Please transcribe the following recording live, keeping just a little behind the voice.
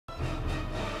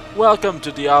Welcome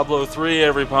to Diablo 3,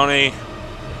 everypony.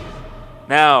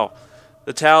 Now,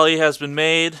 the tally has been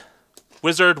made.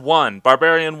 Wizard 1,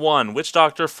 Barbarian 1, Witch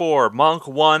Doctor 4, Monk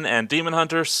 1, and Demon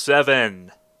Hunter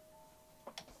 7.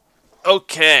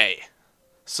 Okay.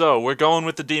 So, we're going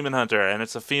with the Demon Hunter, and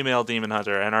it's a female Demon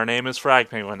Hunter, and our name is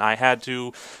FragPenguin. I had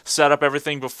to set up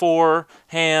everything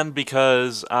beforehand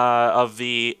because of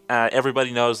the...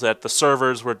 everybody knows that the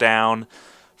servers were down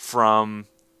from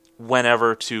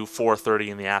whenever to 4:30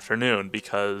 in the afternoon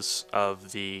because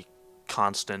of the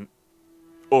constant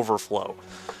overflow.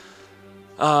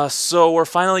 So we're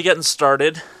finally getting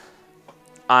started.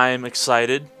 I'm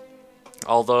excited,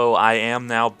 although I am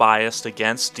now biased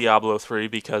against Diablo 3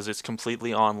 because it's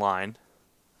completely online.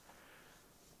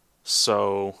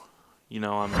 So, you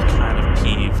know, I'm kind of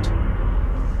peeved.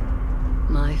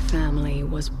 My family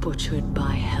was butchered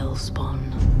by Hellspawn.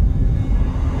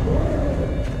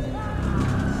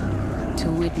 To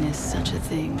witness such a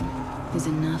thing is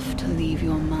enough to leave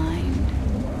your mind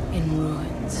in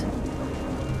ruins.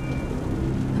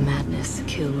 The madness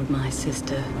killed my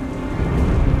sister.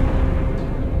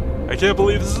 I can't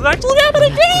believe this is actually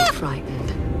happening! Left me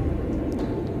frightened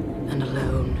and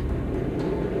alone.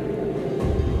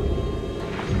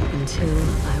 Until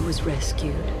I was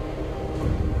rescued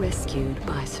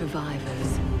by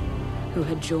survivors who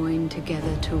had joined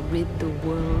together to rid the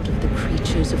world of the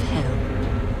creatures of hell.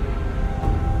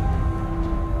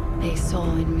 They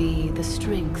saw in me the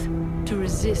strength to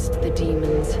resist the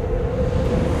demons,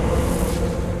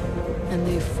 and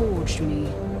they forged me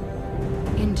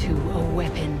into a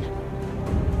weapon.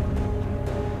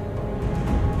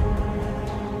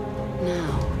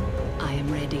 Now, I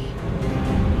am ready.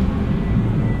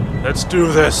 Let's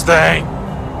do this thing!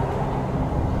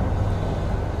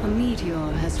 A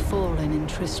meteor has fallen in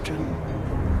Tristram,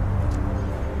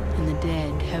 and the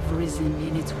dead have risen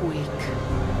in its wake.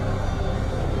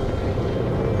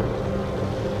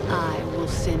 I will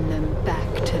send them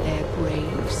back to their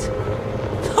graves.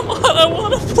 Come on, I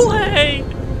want to play!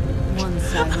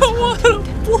 Once I was I want to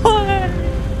play!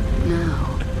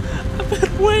 Now, I've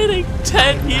been waiting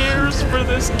 10 years for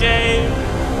this game!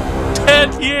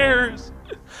 10 years!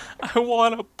 I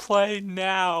want to play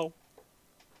now!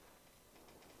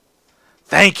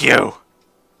 Thank you!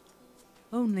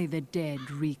 only the dead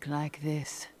reek like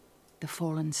this. The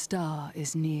fallen star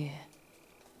is near.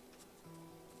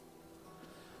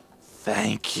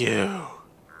 Thank you.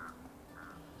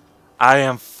 I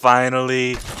am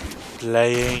finally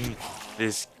playing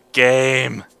this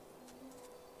game.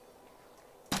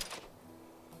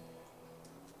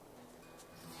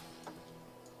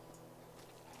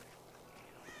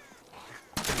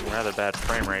 Rather bad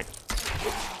frame rate.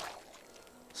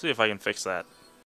 See if I can fix that.